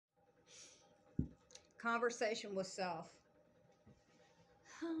Conversation with self.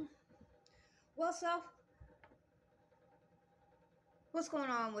 Well, self, what's going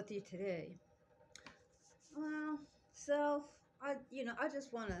on with you today? Well, self, I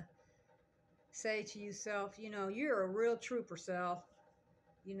just want to say to you, self, you're a real trooper, self.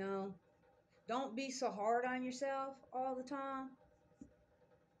 You know, don't be so hard on yourself all the time.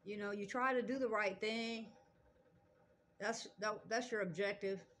 You try to do the right thing. That's your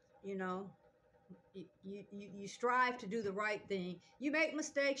objective. You know, you strive to do the right thing. You make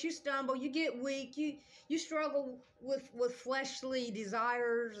mistakes, you stumble, you get weak, you struggle with fleshly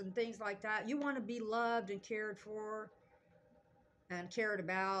desires and things like that. You want to be loved and cared for and cared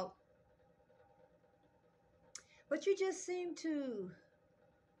about, but you just seem to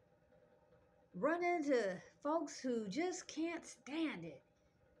run into folks who just can't stand it.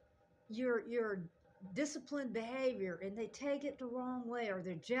 Your disciplined behavior, and they take it the wrong way, or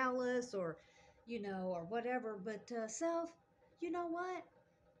they're jealous, or or whatever. But self, you know what?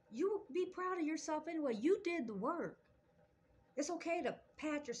 You be proud of yourself anyway. You did the work. It's okay to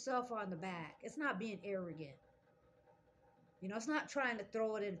pat yourself on the back. It's not being arrogant. It's not trying to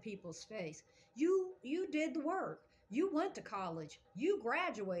throw it in people's face. You did the work. You went to college. You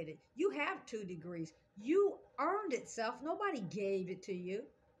graduated. You have 2 degrees. You earned it, self. Nobody gave it to you.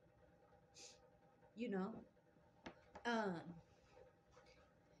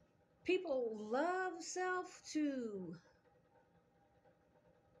 People love self to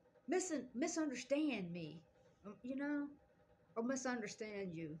misunderstand me, or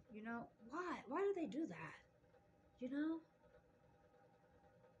misunderstand you. Why do they do that?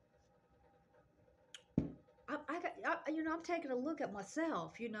 I'm taking a look at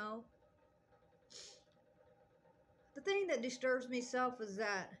myself. The thing that disturbs me, self, is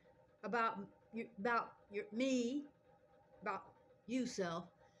that about you,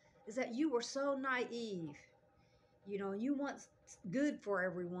 self, is that you were so naive. You want good for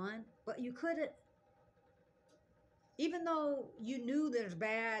everyone, but you couldn't. Even though you knew there's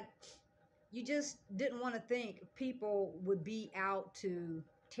bad, you just didn't want to think people would be out to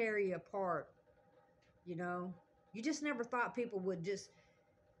tear you apart. You just never thought people would just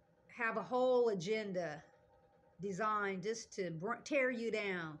have a whole agenda designed just to tear you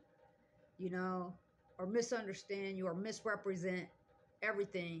down, or misunderstand you or misrepresent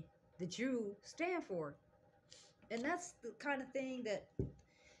everything that you stand for. And that's the kind of thing that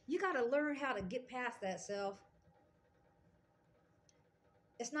you got to learn how to get past that, self.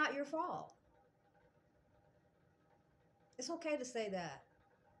 It's not your fault. It's okay to say that.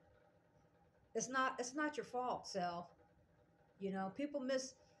 It's not your fault, self. People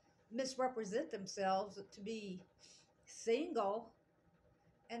misrepresent themselves to be single,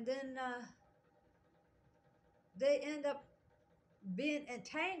 and then they end up being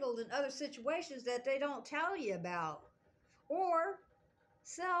entangled in other situations that they don't tell you about. Or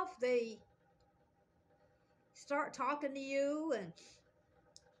self, they start talking to you, and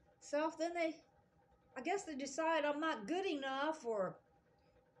self, then I guess they decide I'm not good enough, or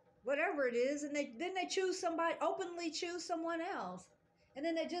whatever it is, and they choose somebody, openly choose someone else, and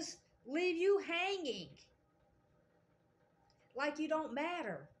then they just leave you hanging like you don't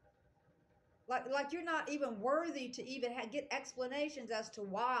matter, like you're not even worthy to even get explanations as to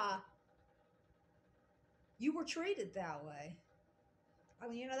why you were treated that way. I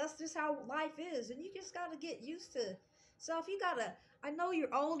mean, that's just how life is, and you just got to get used to self. I know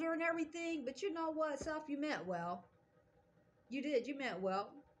you're older and everything, but you know what, self, you meant well. You meant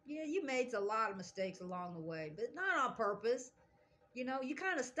well. Yeah, you made a lot of mistakes along the way, but not on purpose. You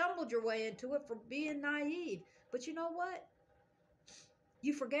kind of stumbled your way into it for being naive. But you know what?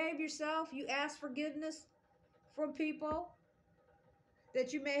 You forgave yourself. You asked forgiveness from people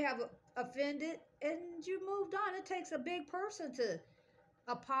that you may have offended, and you moved on. It takes a big person to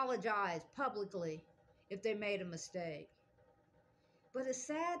apologize publicly if they made a mistake. But it's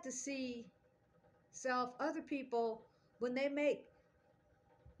sad to see, self, other people, when they make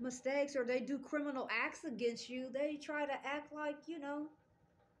mistakes or they do criminal acts against you, they try to act like,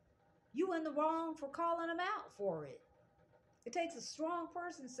 you in the wrong for calling them out for it. It takes a strong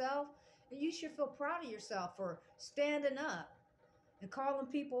person, self, and you should feel proud of yourself for standing up and calling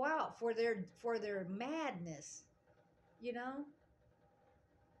people out for their madness.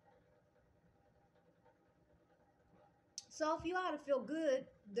 Self, you ought to feel good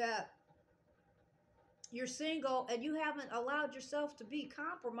that you're single and you haven't allowed yourself to be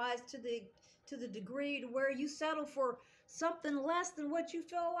compromised to the degree to where you settle for something less than what you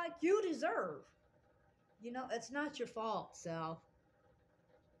feel like you deserve. It's not your fault, self,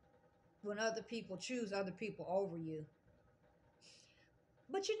 when other people choose other people over you.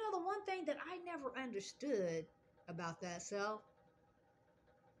 But you know, the one thing that I never understood about that self,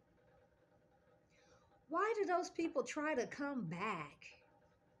 why do those people try to come back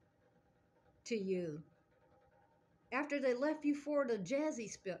to you after they left you for the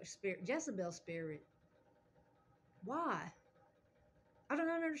Jezebel spirit? Why? I don't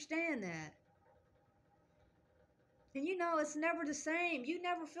understand that. And you know, it's never the same. You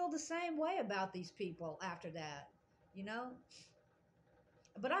never feel the same way about these people after that, you know?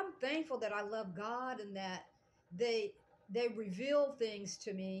 But I'm thankful that I love God and that they reveal things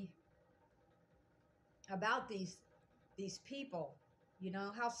to me about these people, you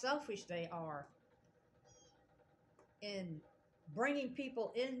know, how selfish they are in bringing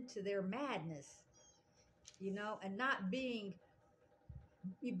people into their madness, you know, and not being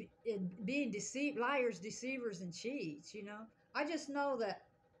deceived, liars, deceivers, and cheats, you know. I just know that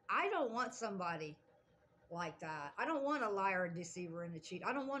I don't want somebody like that. I don't want a liar, deceiver, and a cheat.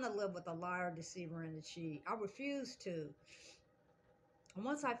 I don't want to live with a liar, deceiver, and a cheat. I refuse to. And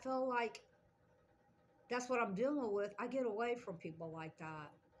once I feel like that's what I'm dealing with, I get away from people like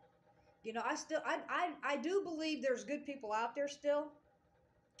that. You know, I do believe there's good people out there still,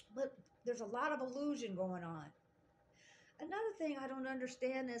 but there's a lot of illusion going on. Another thing I don't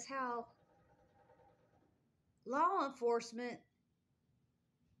understand is how law enforcement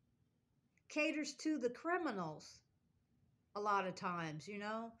caters to the criminals a lot of times, you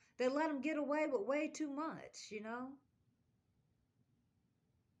know. They let them get away with way too much, you know.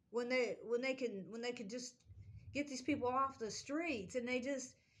 When they can just get these people off the streets, and they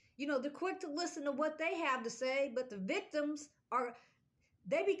just, you know, they're quick to listen to what they have to say, but the victims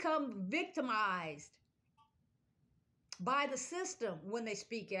they become victimized by the system when they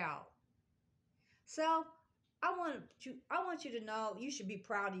speak out. So I want you to know you should be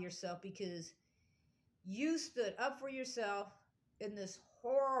proud of yourself, because you stood up for yourself in this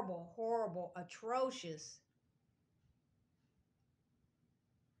horrible, horrible, atrocious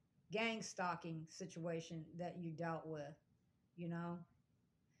gang stalking situation that you dealt with, you know.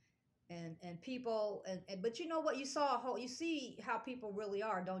 And people, but you know what, you see how people really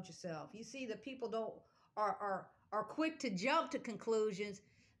are, don't you, self? You see that people don't are quick to jump to conclusions,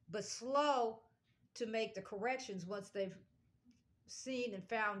 but slow to make the corrections once they've seen and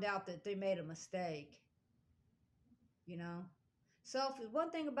found out that they made a mistake, you know. Self,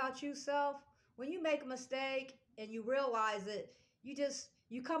 one thing about you, self, when you make a mistake and you realize it,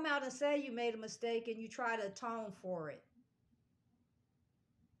 you come out and say you made a mistake, and you try to atone for it.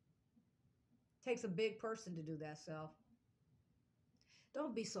 Takes a big person to do that, self.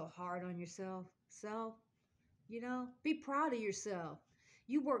 Don't be so hard on yourself, self. You know, be proud of yourself.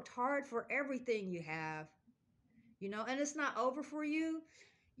 You worked hard for everything you have, you know, and it's not over for you.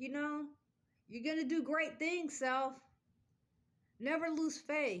 You know, you're going to do great things, self. Never lose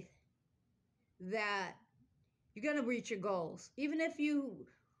faith that you're going to reach your goals, even if you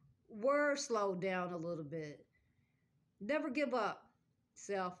were slowed down a little bit. Never give up,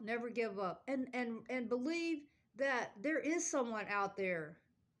 self. Never give up, and believe that there is someone out there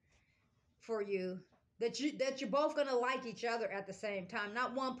for you, that you're both going to like each other at the same time.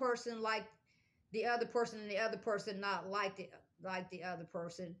 Not one person like the other person and the other person not like the other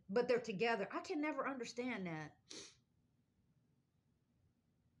person, but they're together. I can never understand that.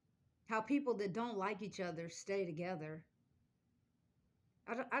 How people that don't like each other stay together.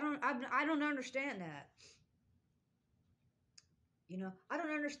 I don't understand that. You know, I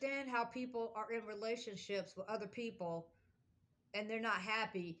don't understand how people are in relationships with other people and they're not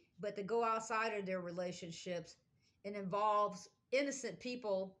happy, but they go outside of their relationships and involves innocent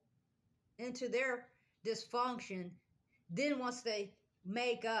people into their dysfunction. Then once they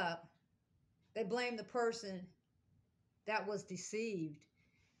make up, they blame the person that was deceived,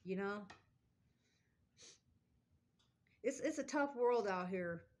 you know. It's a tough world out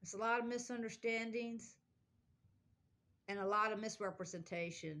here. It's a lot of misunderstandings and a lot of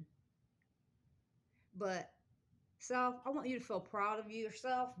misrepresentation. But self, I want you to feel proud of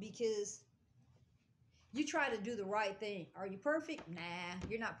yourself, because you try to do the right thing. Are you perfect? Nah,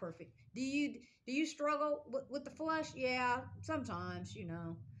 you're not perfect. Do you struggle with the flesh? Yeah, sometimes, you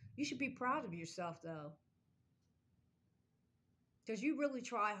know. You should be proud of yourself, though, because you really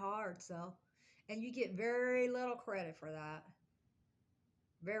try hard, self, and you get very little credit for that.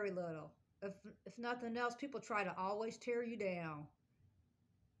 Very little. If nothing else, people try to always tear you down,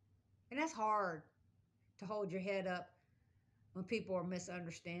 and that's hard to hold your head up when people are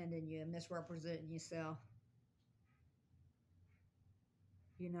misunderstanding you and misrepresenting yourself,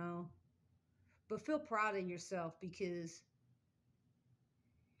 you know. But feel proud of yourself, because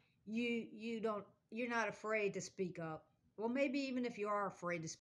you're not afraid to speak up. Well, maybe even if you are afraid to